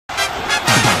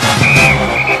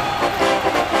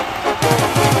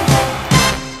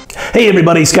Hey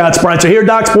everybody, Scott Spreitzer here,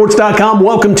 DocSports.com.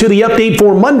 Welcome to the update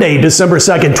for Monday, December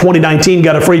 2nd, 2019.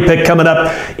 Got a free pick coming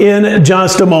up in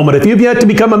just a moment. If you've yet to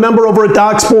become a member over at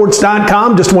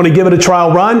DocSports.com, just want to give it a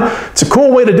trial run. It's a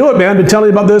cool way to do it, man. I've been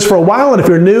telling you about this for a while, and if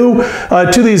you're new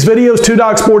to these videos, to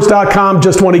DocSports.com,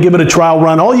 just want to give it a trial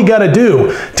run. All you got to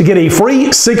do to get a free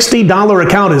 $60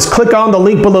 account is click on the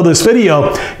link below this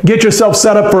video. Get yourself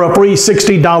set up for a free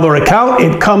 $60 account.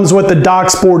 It comes with the Doc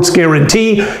Sports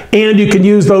guarantee, and you can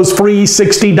use those free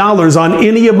 $60 on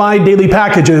any of my daily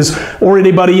packages or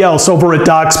anybody else over at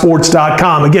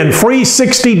DocSports.com. Again, free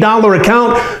 $60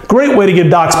 account. Great way to give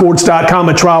DocSports.com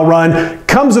a trial run.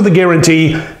 Comes with a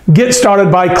guarantee. Get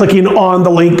started by clicking on the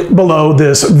link below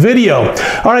this video.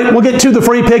 All right, we'll get to the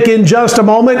free pick in just a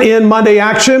moment. In Monday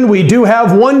action, we do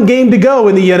have one game to go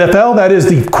in the NFL. That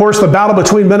is, of course, the battle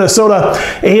between Minnesota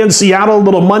and Seattle, a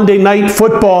little Monday night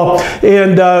football.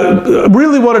 And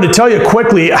really wanted to tell you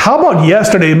quickly, how about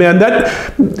yesterday, man?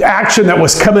 That action that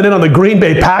was coming in on the Green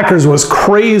Bay Packers was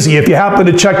crazy. If you happen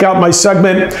to check out my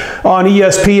segment on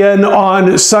ESPN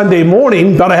on Sunday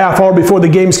morning, about a half hour before the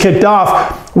games kicked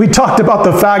off, we talked about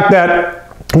the fact that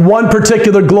one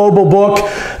particular global book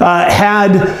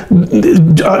had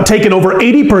taken over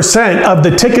 80% of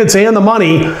the tickets and the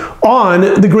money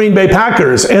on the Green Bay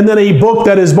Packers. And then a book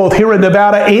that is both here in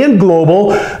Nevada and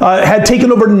global had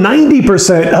taken over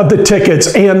 90% of the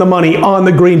tickets and the money on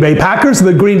the Green Bay Packers.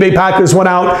 The Green Bay Packers went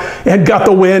out and got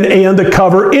the win and the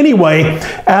cover anyway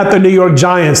at the New York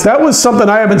Giants. That was something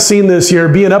I haven't seen this year,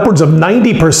 being upwards of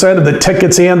 90% of the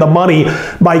tickets and the money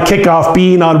by kickoff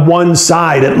being on one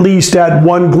side, at least at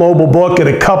one global book and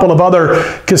a couple of other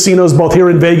casinos both here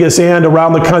in Vegas and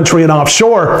around the country and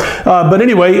offshore. But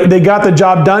anyway, they got the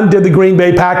job done, did the Green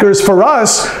Bay Packers. For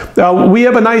us, we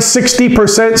have a nice 60%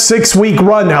 6-week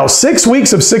run now. 6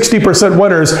 weeks of 60%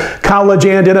 winners, college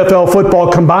and NFL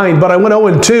football combined. But I went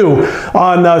 0-2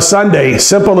 on Sunday.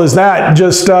 Simple as that.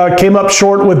 Just came up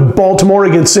short with Baltimore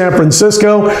against San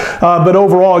Francisco. But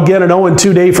overall, again, an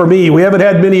 0-2 day for me. We haven't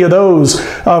had many of those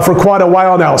for quite a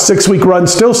while now. 6-week run,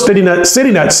 still sitting at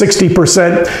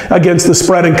 60% against the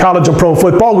spread in college and pro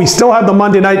football. We still have the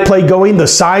Monday night play going, the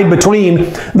side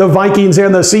between the Vikings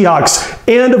and the Seahawks.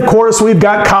 And of course, we've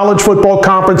got college football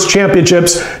conference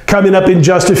championships coming up in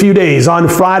just a few days on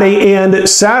Friday and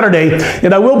Saturday.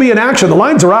 And I will be in action. The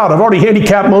lines are out. I've already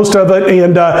handicapped most of it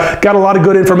and got a lot of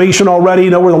good information already. You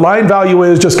know where the line value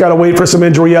is. Just got to wait for some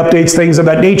injury updates, things of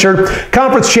that nature.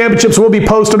 Conference championships will be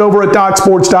posted over at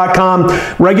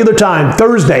DocSports.com. Regular time,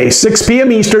 Thursday, 6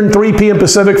 p.m. Eastern, 3 p.m.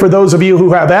 Pacific for those of you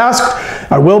who have asked.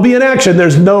 I will be in action.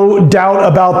 There's no doubt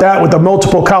about that with a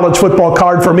multiple college football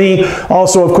card for me.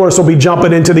 Also, of course, we'll be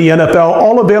jumping into the NFL.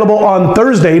 All available on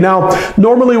Thursday. Now,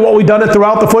 normally what we've done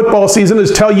throughout the football season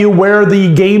is tell you where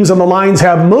the games and the lines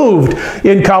have moved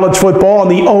in college football on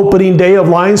the opening day of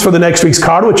lines for the next week's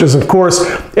card, which is, of course,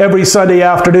 every Sunday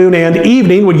afternoon and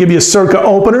evening. Would give you circa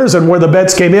openers and where the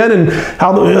bets came in and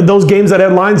how those games that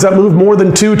had lines that moved more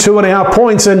than 2.5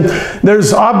 points. And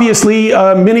there's obviously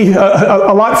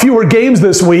a lot fewer games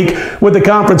this week with the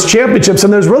conference championships,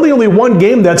 and there's really only one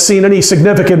game that's seen any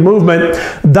significant movement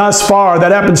thus far.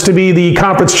 That happens to be the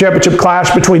conference championship clash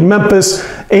between Memphis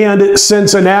and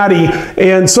Cincinnati,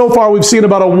 and so far we've seen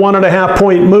about a 1.5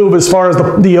 point move as far as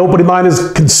the opening line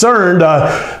is concerned.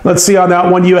 Let's see on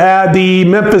that one. You had the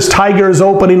Memphis Tigers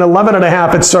opening 11.5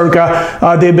 at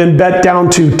circa. They've been bet down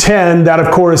to 10. That,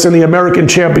 of course, in the American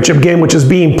Championship game, which is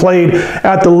being played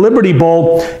at the Liberty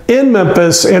Bowl in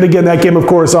Memphis. And again, that game, of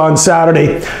course, on Saturday.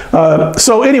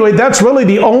 So anyway, that's really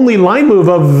the only line move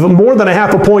of more than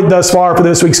 0.5 point thus far for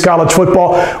this week's college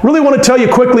football. Really want to tell you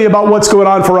quickly about what's going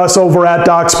on for us over at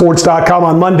DocSports.com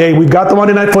on Monday. We've got the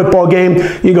Monday night football game. You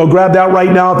can go grab that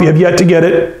right now if you have yet to get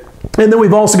it. And then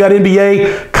we've also got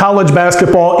NBA, college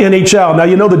basketball, NHL. Now,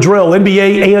 you know the drill.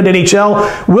 NBA and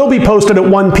NHL will be posted at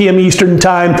 1 p.m. Eastern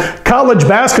time. College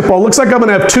basketball, looks like I'm going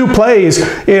to have 2 plays,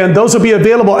 and those will be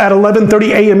available at 11:30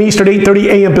 a.m. Eastern, 8:30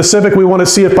 a.m. Pacific. We want to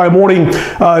see if by morning,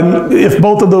 if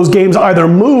both of those games either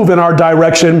move in our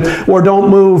direction or don't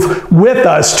move with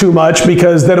us too much,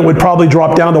 because then it would probably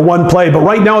drop down to 1 play. But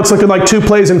right now, it's looking like 2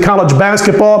 plays in college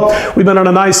basketball. We've been on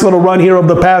a nice little run here over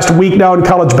the past week now in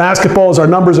college basketball as our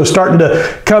numbers are starting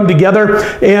to come together.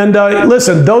 And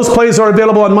listen, those plays are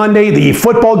available on Monday. The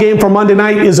football game for Monday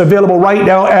night is available right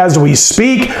now as we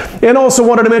speak. And also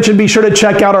wanted to mention, be sure to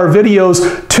check out our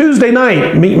videos to Tuesday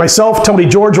night, meet myself, Tony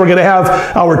George. We're going to have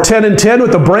our 10 and 10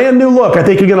 with a brand new look. I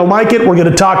think you're going to like it. We're going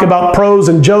to talk about pros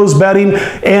and Joe's betting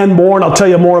and more, and I'll tell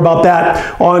you more about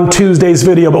that on Tuesday's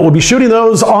video. But we'll be shooting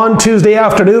those on Tuesday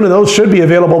afternoon, and those should be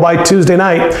available by Tuesday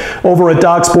night over at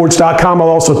DocSports.com. I'll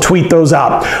also tweet those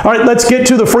out. All right, let's get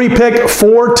to the free pick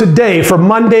for today for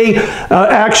Monday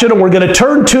action. And we're going to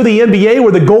turn to the NBA,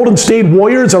 where the Golden State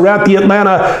Warriors are at the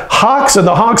Atlanta Hawks, and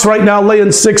the Hawks right now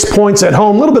laying 6 points at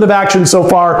home. A little bit of action so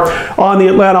far on the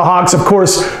Atlanta Hawks. Of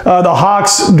course, the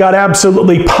Hawks got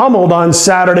absolutely pummeled on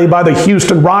Saturday by the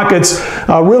Houston Rockets.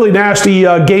 Really nasty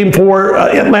game for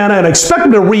Atlanta, and expect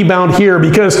them to rebound here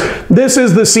because this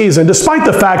is the season. Despite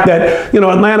the fact that,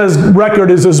 Atlanta's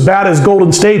record is as bad as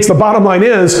Golden State's, the bottom line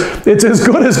is it's as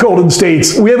good as Golden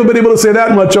State's. We haven't been able to say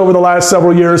that much over the last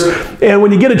several years. And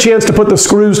when you get a chance to put the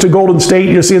screws to Golden State,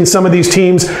 you're seeing some of these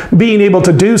teams being able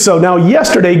to do so. Now,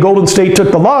 yesterday, Golden State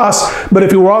took the loss, but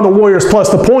if you were on the Warriors plus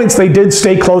the points, they did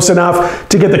stay close enough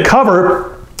to get the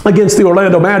cover against the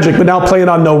Orlando Magic, but now playing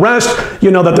on no rest,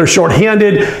 you know that they're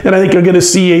shorthanded, and I think you're going to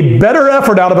see a better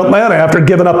effort out of Atlanta after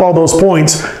giving up all those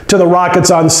points to the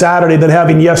Rockets on Saturday than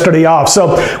having yesterday off.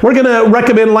 So we're going to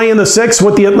recommend laying the 6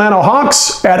 with the Atlanta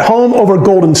Hawks at home over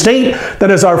Golden State. That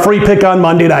is our free pick on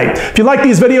Monday night. If you like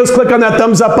these videos, click on that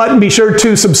thumbs up button. Be sure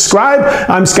to subscribe.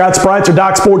 I'm Scott Spreitzer,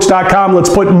 DocSports.com.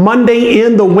 Let's put Monday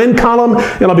in the win column,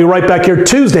 and I'll be right back here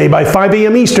Tuesday by 5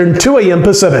 a.m. Eastern, 2 a.m.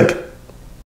 Pacific.